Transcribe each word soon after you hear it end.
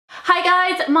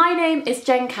Hi guys, my name is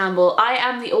Jen Campbell. I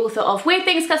am the author of Weird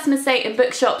Things Customers Say in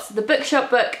Bookshops, the Bookshop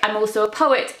book. I'm also a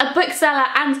poet, a bookseller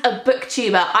and a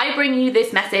booktuber. I bring you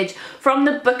this message from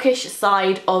the bookish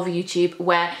side of YouTube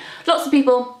where lots of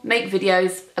people make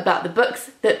videos about the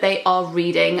books that they are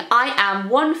reading. I am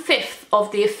 1/5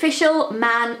 of the official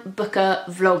Man Booker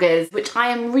vloggers, which I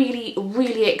am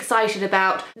really excited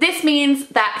about. This means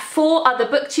that 4 other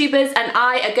booktubers and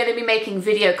I are going to be making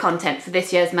video content for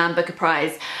this year's Man Booker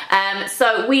Prize.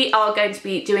 So we are going to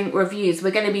be doing reviews,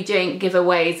 we're going to be doing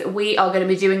giveaways, we are going to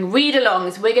be doing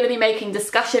read-alongs, we're going to be making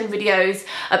discussion videos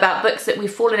about books that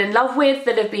we've fallen in love with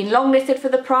that have been longlisted for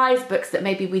the prize, books that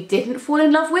maybe we didn't fall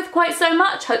in love with quite so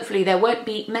much. Hopefully there won't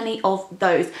be many of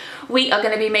those. We are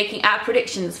going to be making our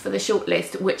predictions for the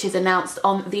shortlist, which is announced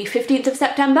on the 15th of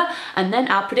September, and then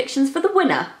our predictions for the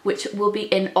winner, which will be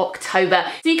in October.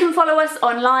 So you can follow us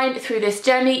online through this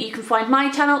journey. You can find my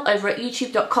channel over at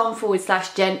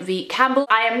youtube.com/Jen V Campbell.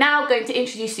 I am now going to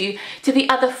introduce you to the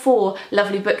other 4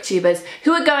 lovely booktubers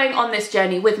who are going on this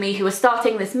journey with me, who are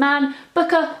starting this Man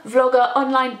Booker vlogger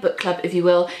online book club, if you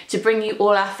will, to bring you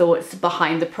all our thoughts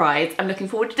behind the prize. I'm looking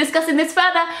forward to discussing this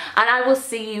further, and I will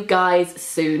see you guys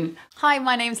soon. Hi,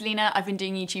 my name's Leena. I've been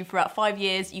doing YouTube for about 5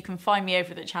 years. You can find me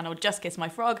over at the channel Just Kiss My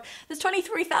Frog. There's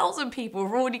 23,000 people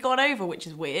who've already gone over, which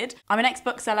is weird. I'm an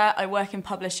ex-bookseller, I work in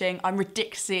publishing. I'm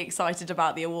ridiculously excited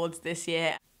about the awards this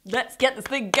year. Let's get this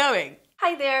thing going.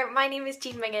 Hi there, my name is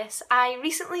Jean Mingus. I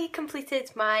recently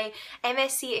completed my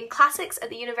MSc in Classics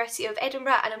at the University of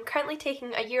Edinburgh, and I'm currently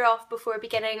taking a year off before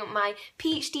beginning my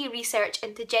PhD research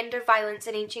into gender violence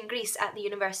in ancient Greece at the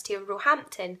University of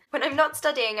Roehampton. When I'm not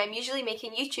studying, I'm usually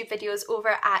making YouTube videos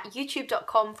over at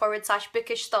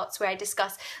youtube.com/bookish thoughts, where I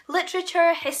discuss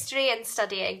literature, history and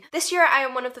studying. This year I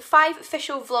am one of the 5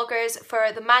 official vloggers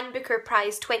for the Man Booker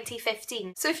Prize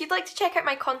 2015. So if you'd like to check out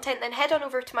my content, then head on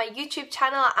over to my YouTube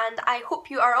channel, and I hope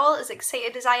you are all as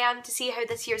excited as I am to see how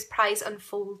this year's prize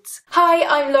unfolds. Hi,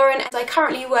 I'm Lauren and I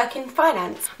currently work in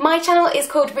finance. My channel is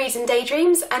called Reads and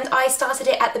Daydreams, and I started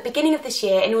it at the beginning of this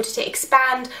year in order to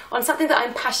expand on something that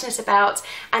I'm passionate about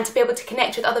and to be able to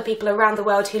connect with other people around the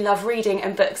world who love reading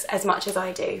and books as much as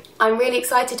I do. I'm really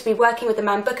excited to be working with the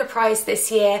Man Booker Prize this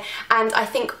year, and I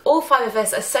think all 5 of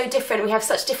us are so different, we have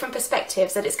such different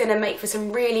perspectives, that it's going to make for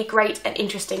some really great and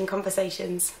interesting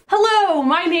conversations. Hello,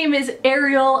 my name is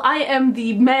Ariel. I am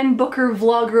the Man Booker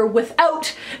vlogger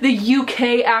without the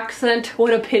UK accent.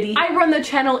 What a pity. I run the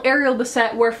channel Ariel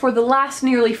Bissett, where for the last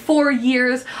nearly 4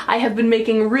 years I have been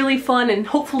making really fun and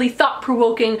hopefully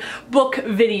thought-provoking book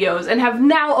videos, and have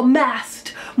now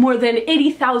amassed more than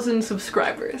 80,000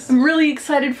 subscribers. I'm really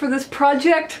excited for this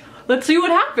project. Let's see what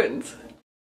happens.